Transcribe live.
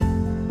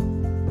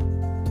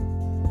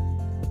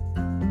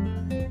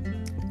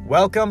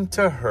Welcome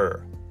to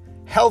Her,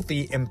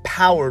 Healthy,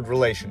 Empowered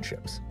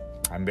Relationships.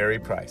 I'm Barry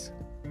Price.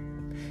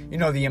 You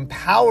know, the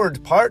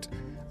empowered part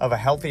of a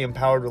healthy,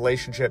 empowered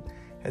relationship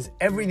has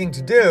everything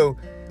to do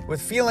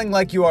with feeling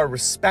like you are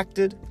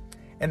respected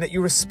and that you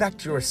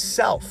respect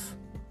yourself.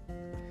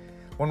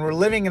 When we're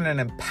living in an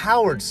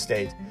empowered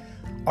state,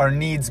 our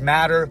needs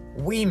matter,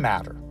 we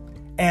matter.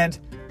 And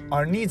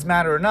our needs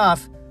matter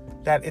enough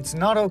that it's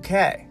not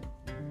okay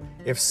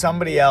if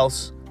somebody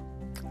else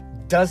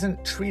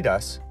doesn't treat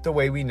us the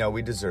way we know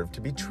we deserve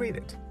to be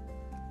treated.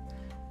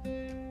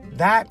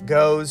 That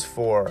goes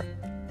for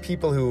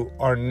people who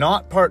are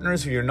not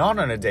partners, who you're not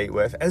on a date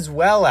with, as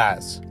well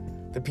as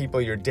the people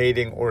you're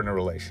dating or in a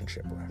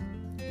relationship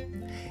with.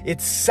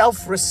 It's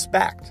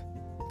self-respect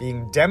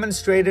being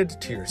demonstrated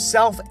to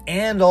yourself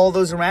and all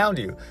those around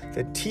you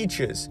that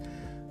teaches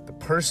the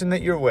person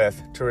that you're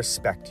with to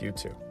respect you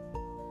too.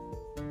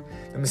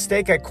 The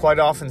mistake I quite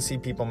often see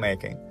people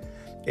making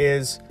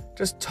is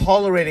just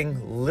tolerating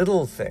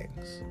little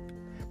things.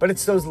 But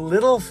it's those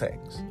little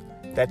things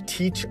that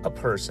teach a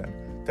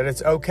person that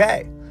it's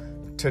okay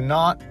to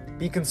not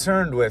be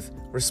concerned with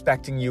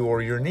respecting you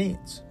or your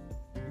needs.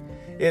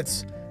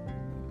 It's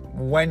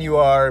when you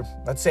are,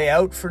 let's say,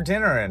 out for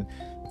dinner and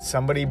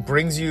somebody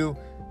brings you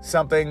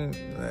something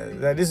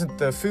that isn't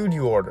the food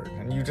you ordered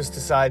and you just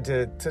decide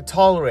to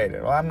tolerate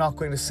it. Well, I'm not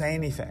going to say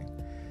anything.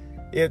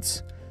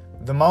 It's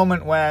the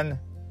moment when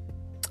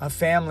a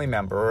family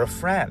member or a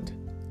friend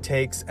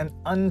takes an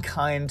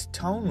unkind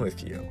tone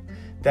with you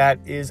that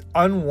is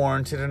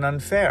unwarranted and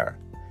unfair,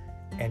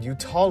 and you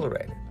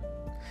tolerate it.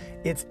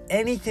 It's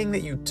anything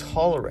that you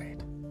tolerate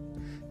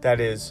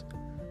that is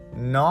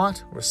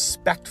not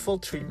respectful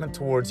treatment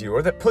towards you,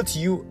 or that puts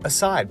you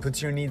aside,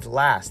 puts your needs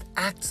last,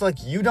 acts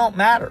like you don't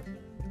matter.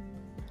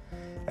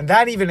 And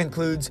that even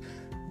includes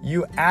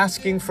you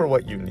asking for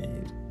what you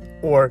need,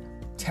 or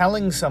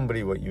telling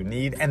somebody what you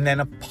need, and then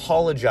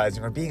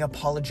apologizing or being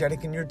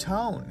apologetic in your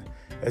tone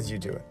as you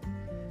do it.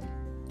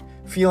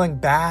 Feeling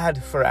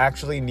bad for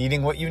actually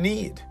needing what you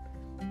need,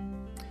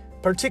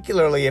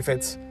 particularly if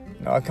it's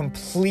a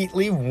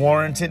completely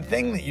warranted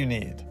thing that you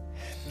need.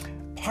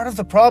 Part of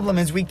the problem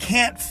is we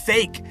can't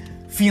fake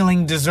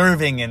feeling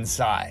deserving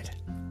inside.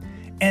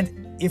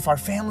 And if our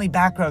family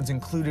backgrounds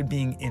included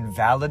being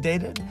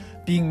invalidated,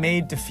 being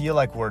made to feel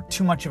like we're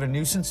too much of a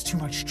nuisance, too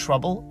much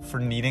trouble for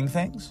needing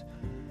things,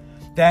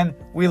 then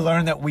we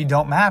learn that we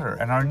don't matter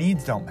and our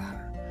needs don't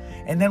matter.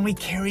 And then we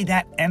carry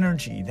that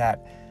energy,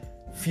 that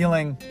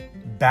feeling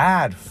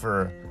bad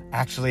for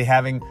actually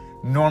having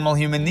normal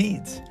human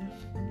needs.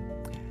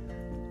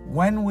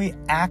 When we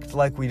act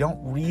like we don't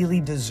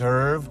really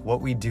deserve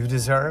what we do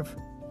deserve,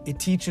 it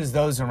teaches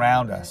those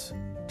around us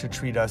to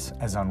treat us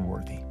as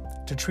unworthy,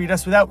 to treat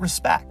us without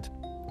respect.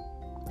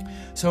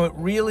 So it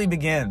really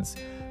begins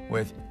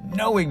with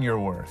knowing your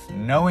worth,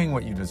 knowing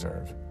what you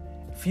deserve,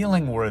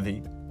 feeling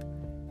worthy,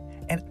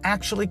 and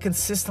actually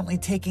consistently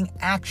taking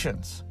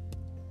actions.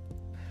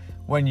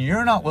 When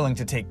you're not willing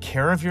to take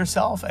care of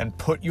yourself and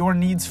put your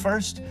needs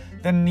first,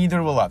 then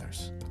neither will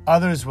others.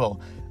 Others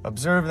will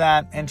observe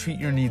that and treat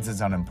your needs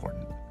as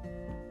unimportant.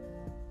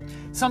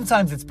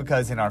 Sometimes it's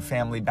because in our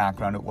family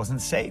background it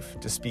wasn't safe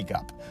to speak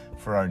up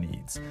for our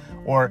needs,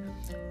 or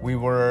we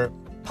were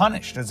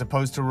punished as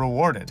opposed to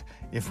rewarded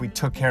if we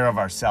took care of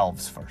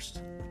ourselves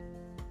first.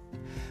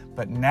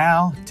 But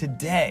now,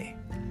 today,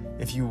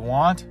 if you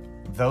want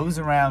those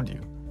around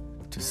you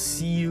to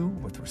see you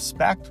with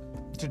respect,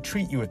 to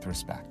treat you with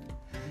respect,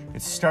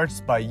 it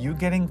starts by you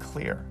getting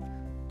clear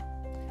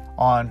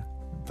on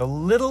the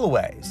little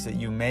ways that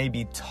you may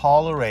be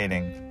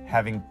tolerating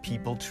having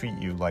people treat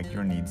you like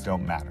your needs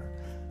don't matter.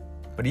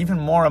 But even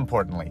more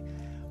importantly,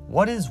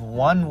 what is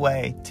one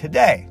way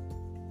today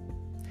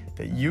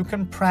that you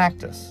can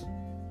practice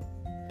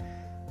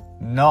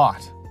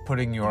not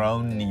putting your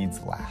own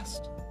needs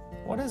last?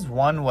 What is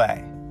one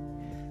way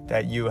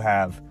that you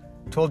have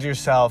told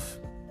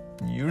yourself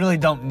you really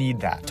don't need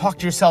that?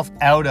 Talked yourself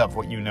out of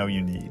what you know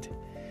you need.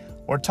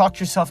 Or talked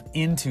yourself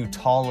into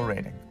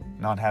tolerating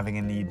not having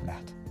a need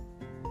met.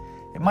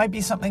 It might be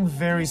something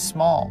very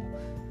small,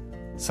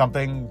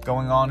 something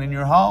going on in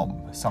your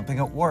home, something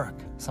at work,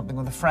 something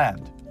with a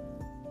friend.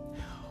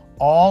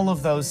 All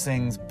of those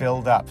things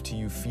build up to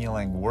you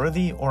feeling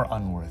worthy or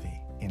unworthy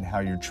in how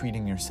you're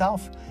treating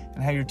yourself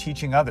and how you're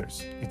teaching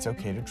others it's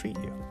okay to treat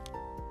you.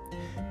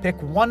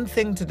 Pick one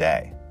thing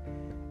today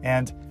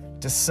and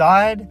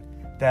decide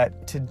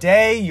that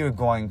today you're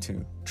going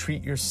to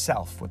treat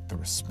yourself with the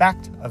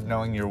respect of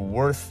knowing you're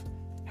worth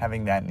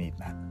having that need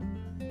met.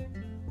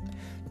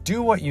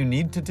 Do what you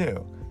need to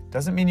do.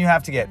 Doesn't mean you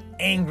have to get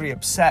angry,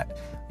 upset.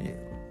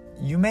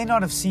 You may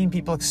not have seen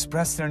people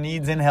express their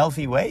needs in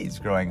healthy ways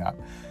growing up.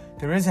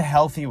 There is a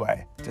healthy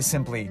way to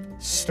simply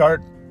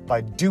start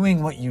by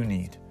doing what you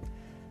need,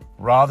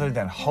 rather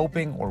than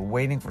hoping or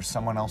waiting for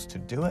someone else to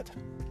do it,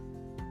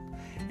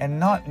 and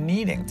not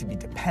needing to be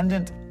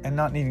dependent and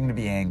not needing to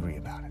be angry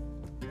about it.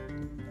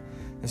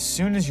 As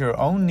soon as your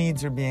own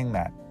needs are being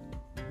met,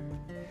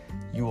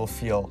 you will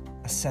feel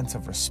a sense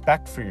of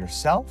respect for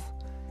yourself,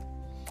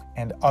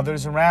 and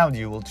others around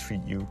you will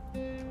treat you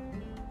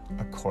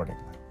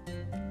accordingly.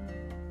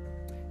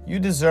 You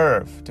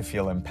deserve to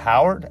feel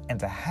empowered and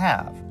to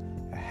have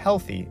a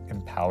healthy,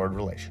 empowered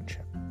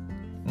relationship.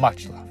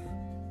 Much love.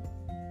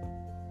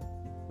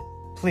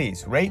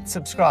 Please rate,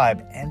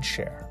 subscribe, and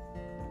share.